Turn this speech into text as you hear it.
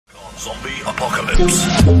Zombie Apocalypse.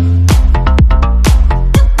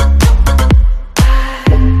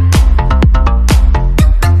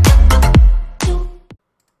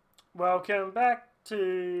 Welcome back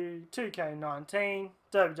to 2K19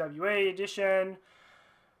 WWE edition.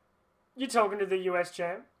 You're talking to the US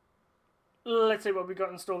champ. Let's see what we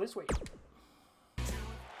got in store this week.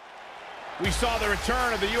 We saw the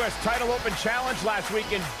return of the U.S. title open challenge last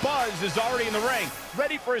week, and Buzz is already in the ring,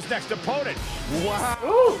 ready for his next opponent. Wow.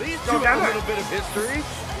 Ooh, these two have a little bit of history.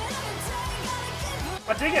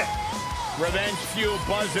 I dig it. Revenge fueled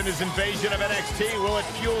Buzz in his invasion of NXT. Will it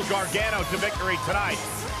fuel Gargano to victory tonight?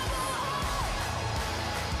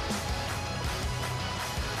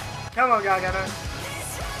 Come on, Gargano.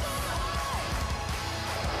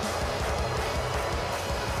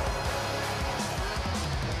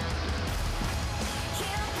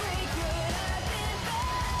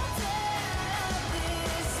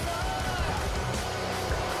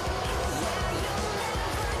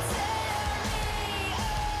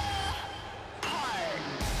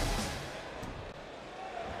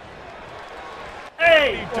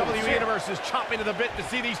 WWE Universe is chopping to the bit to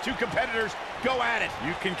see these two competitors go at it.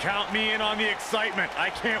 You can count me in on the excitement. I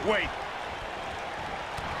can't wait.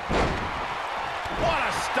 What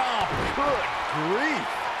a stomp. Good grief.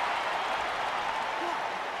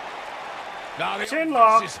 Now the Chin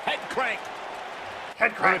lock. is head crank.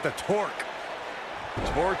 Head crank. Look at the torque.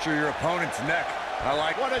 Torture your opponent's neck. I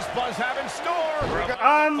like. What does Buzz have in store? We're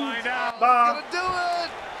about to find out. Gonna do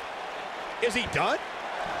it. Is he done?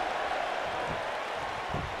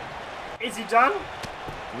 Is he done?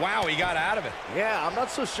 Wow, he got out of it. Yeah, I'm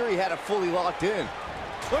not so sure he had it fully locked in.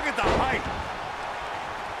 Look at the height.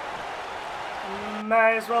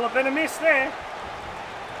 May as well have been a miss there.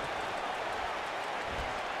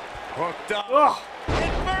 Hooked up. Oh,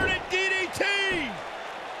 Inverted DDT.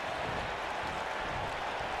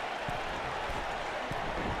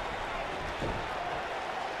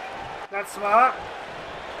 that's smart.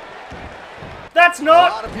 That's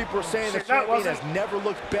not. A lot of people are saying the Shit, that champion wasn't. has never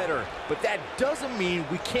looked better, but that doesn't mean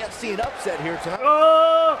we can't see an upset here tonight.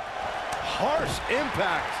 Oh, Harsh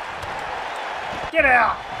impact. get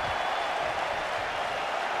out.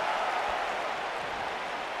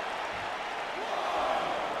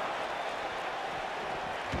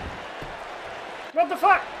 What the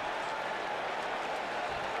fuck?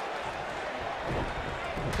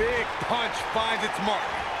 Big punch finds its mark.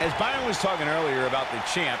 As Byron was talking earlier about the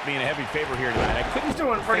champ being a heavy favorite here tonight, I couldn't He's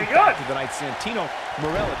doing pretty think back good. to the night Santino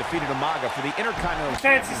Marella defeated Umaga for the Intercontinental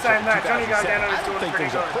Fancy Championship saying in that. Johnny 2007. Gargano is I don't doing think pretty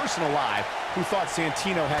there's a good. person alive who thought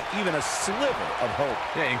Santino had even a sliver of hope.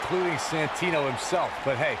 Yeah, including Santino himself.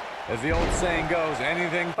 But hey, as the old saying goes,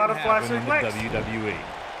 anything can Butterfly happen in suplex. the WWE.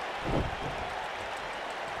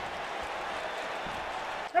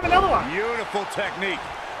 Have another one. Beautiful technique.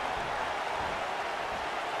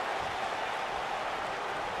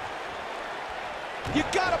 You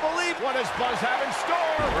gotta believe. What does Buzz have in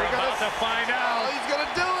store? We're about to find Oh, out. he's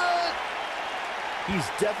gonna do it. He's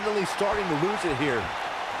definitely starting to lose it here.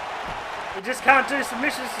 He just can't do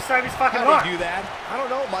submissions to save his fucking How life. did he do that? I don't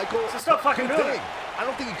know, Michael. So stop fucking Good doing thing. it. I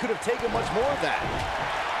don't think he could have taken much more of that.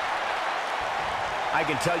 I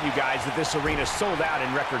can tell you guys that this arena sold out in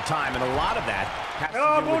record time, and a lot of that has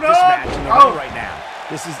Oh, to do with Bulldog! this match in the Oh. ring right now.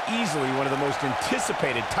 This is easily one of the most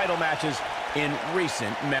anticipated title matches in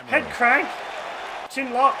recent memory. Head crank.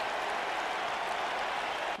 Chin lock.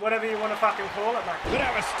 Whatever you want to fucking call it, mate. Could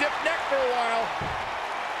have a stiff neck for a while.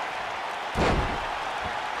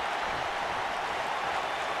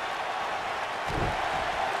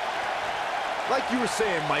 Like you were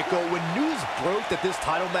saying, Michael, when news broke that this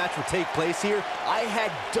title match would take place here, I had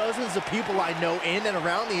dozens of people I know in and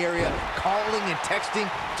around the area calling and texting,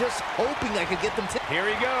 just hoping I could get them Here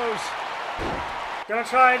he goes. Gonna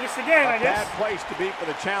try this again, I guess. Bad place to be for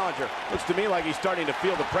the challenger. Looks to me like he's starting to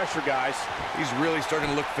feel the pressure, guys. He's really starting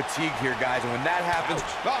to look fatigued here, guys. And when that happens,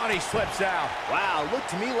 Oh, and he slips out. Wow, looked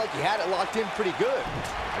to me like he had it locked in pretty good.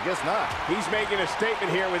 I guess not. He's making a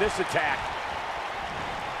statement here with this attack.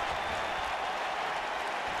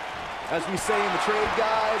 As we say in the trade,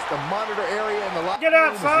 guys, the monitor area in the locker Get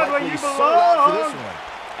room is outside where likely you sold out for this belong. one,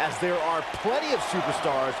 as there are plenty of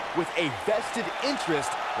superstars with a vested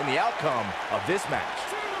interest in the outcome of this match.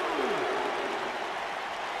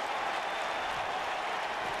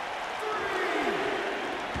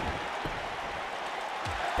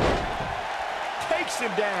 Takes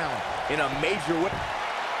him down in a major way.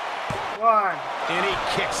 One. And he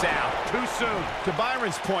kicks out too soon. To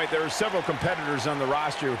Byron's point, there are several competitors on the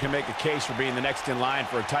roster who can make a case for being the next in line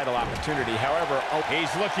for a title opportunity. However,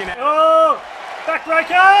 he's looking at... Oh!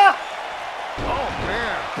 Backbreaker! Oh,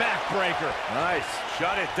 man. Back Neckbreaker. Nice.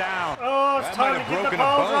 Shut it down. Oh, it's That time might to have get the broken a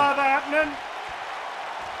pole bone. driver happening.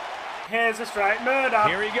 Here's a straight murder.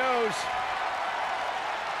 Here he goes.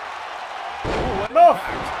 Ooh, what No.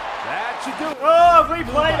 impact. That should do it. Oh, by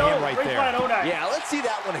replayed him all, right there. replayed all day. Yeah, let's see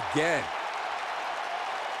that one again.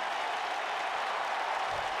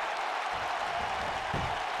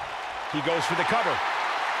 He goes for the cover.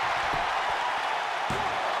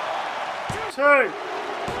 2,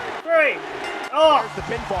 3. Oh, There's the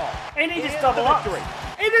pinfall. and he just And double the up. victory.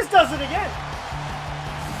 He just does it again.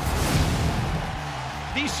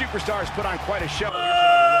 These superstars put on quite a show.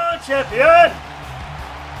 Oh, champion.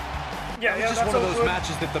 Yeah, It's just that's one of all those good.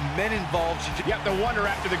 matches that the men involved should just... You have to wonder,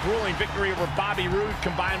 after the grueling victory over Bobby Roode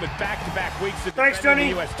combined with back-to-back weeks of Thanks,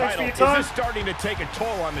 defending Johnny. the U.S. Thanks for title, your time. is this starting to take a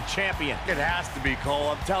toll on the champion? It has to be, Cole.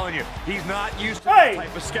 I'm telling you, he's not used to Hey. this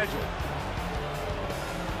type of schedule.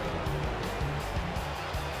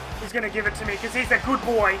 He's going to give it to me because he's a good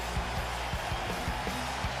boy.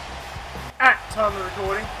 At time of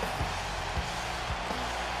recording.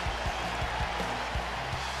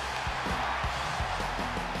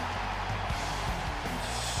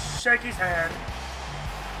 Shake his hand.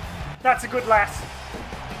 That's a good lass.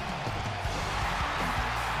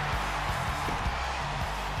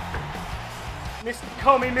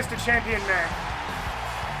 Call me Mr. Champion Man.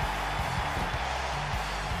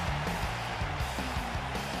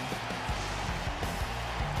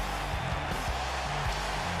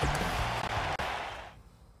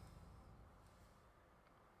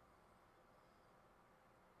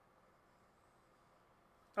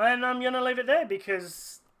 And I'm going to leave it there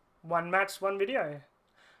because one match, one video.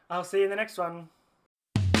 I'll see you in the next one.